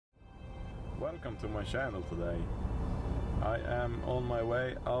welcome to my channel today. I am on my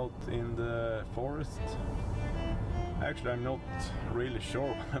way out in the forest. Actually, I'm not really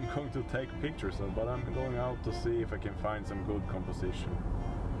sure what I'm going to take pictures of, but I'm going out to see if I can find some good composition.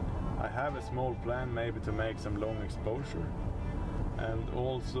 I have a small plan maybe to make some long exposure, and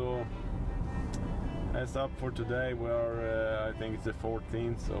also as up for today we are I think it's the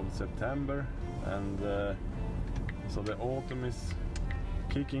 14th of September, and so the autumn is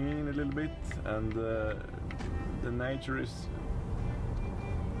kicking in a little bit, and the nature is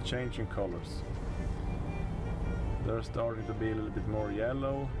changing colors. They're starting to be a little bit more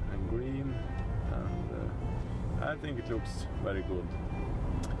yellow and green, and I think it looks very good.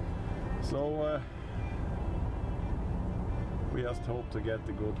 So we just hope to get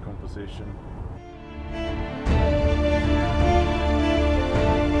a good composition.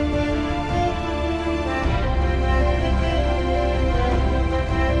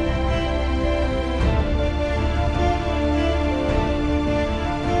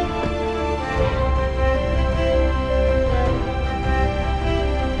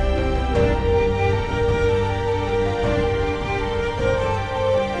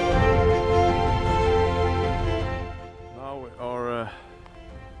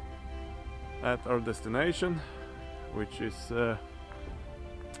 At our destination, which is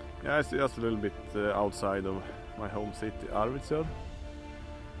it's just a little bit outside of my home city, Arvidsjaur,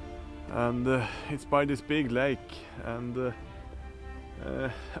 and it's by this big lake, and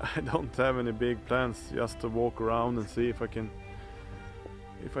I don't have any big plans, just to walk around and see if I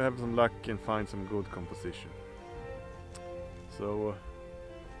have some luck and find some good composition. So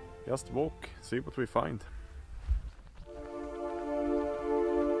just walk, see what we find.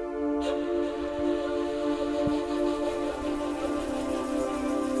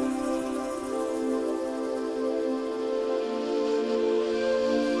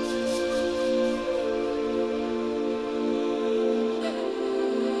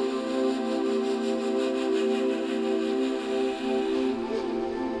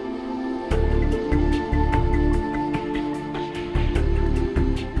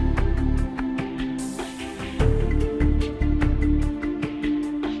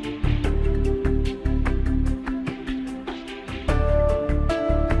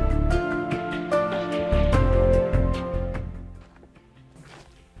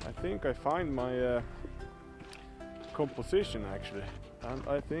 I find my composition actually, and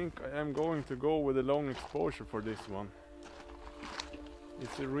I think I am going to go with a long exposure for this one.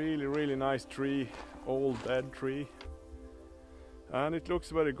 It's a really nice tree, old dead tree, and it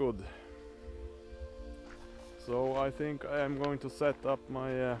looks very good. So I think I am going to set up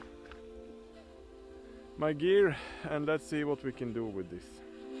my my gear, and let's see what we can do with this.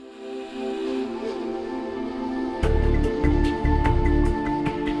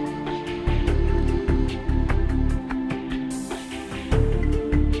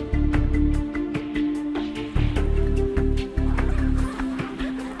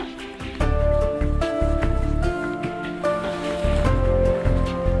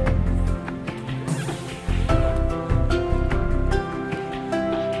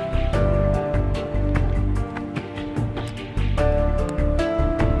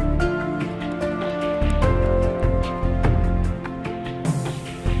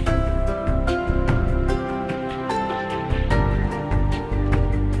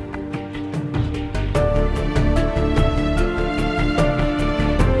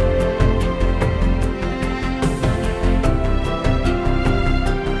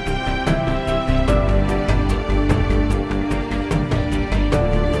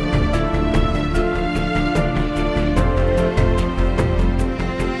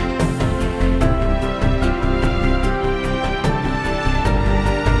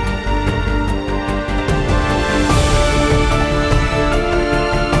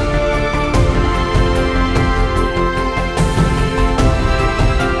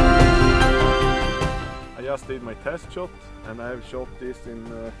 Did my test shot, and I have shot this in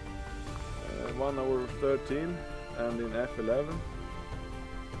 1:13 and in f11.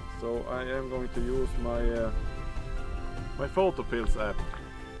 So I am going to use my my PhotoPills app.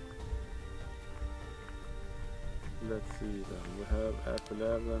 Let's see then, we have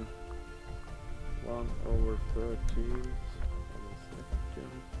f11 1/13.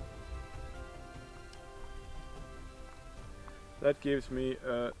 That gives me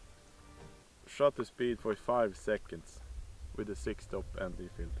a shutter speed for 5 seconds with a 6-stop ND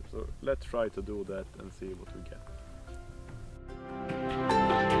filter. So let's try to do that and see what we get.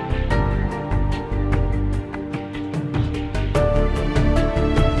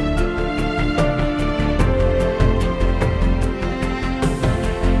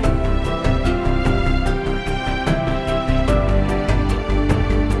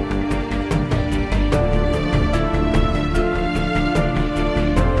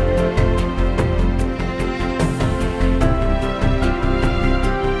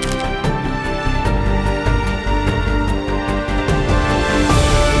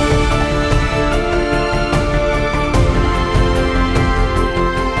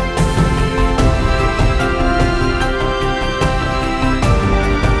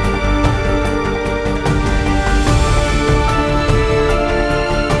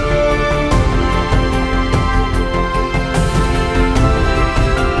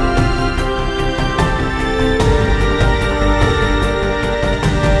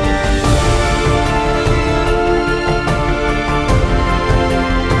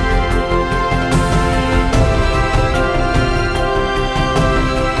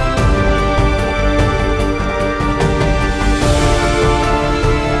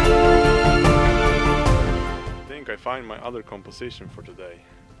 my other composition for today.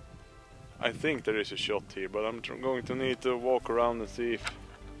 I think there is a shot here, but I'm going to need to walk around and see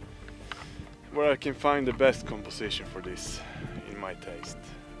where I can find the best composition for this in my taste.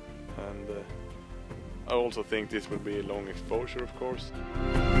 And I also think this will be a long exposure, of course.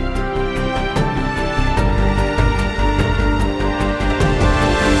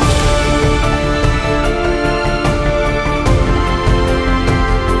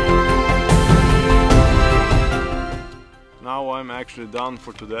 Now I'm actually done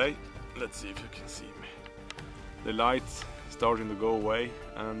for today. Let's see if you can see me. The light's starting to go away,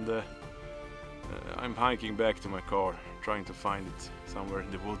 and I'm hiking back to my car, trying to find it somewhere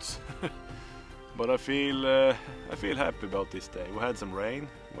in the woods. But I feel happy about this day. We had some rain,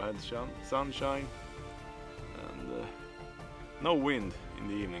 we had sunshine, and no wind in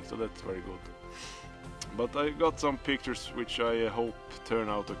the evening, so that's very good. But I got some pictures which I hope turn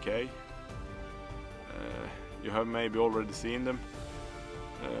out okay. You have maybe already seen them,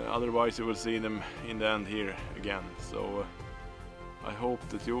 otherwise you will see them in the end here again. So I hope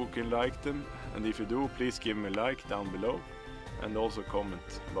that you can like them, and if you do, please give me a like down below and also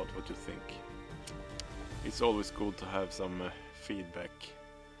comment about what you think. It's always good to have some feedback,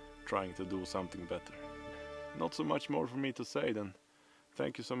 trying to do something better. Not so much more for me to say then.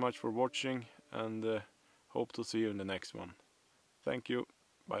 Thank you so much for watching, and hope to see you in the next one. Thank you,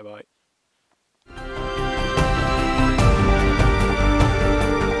 bye bye.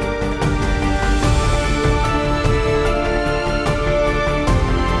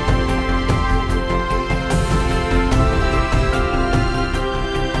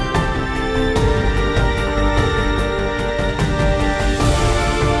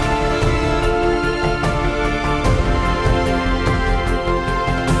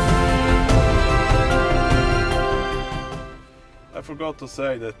 I forgot to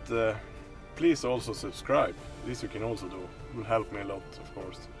say that please also subscribe. This you can also do. It will help me a lot, of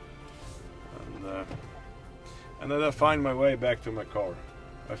course. And then I find my way back to my car.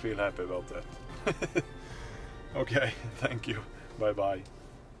 I feel happy about that. Okay, thank you. Bye bye.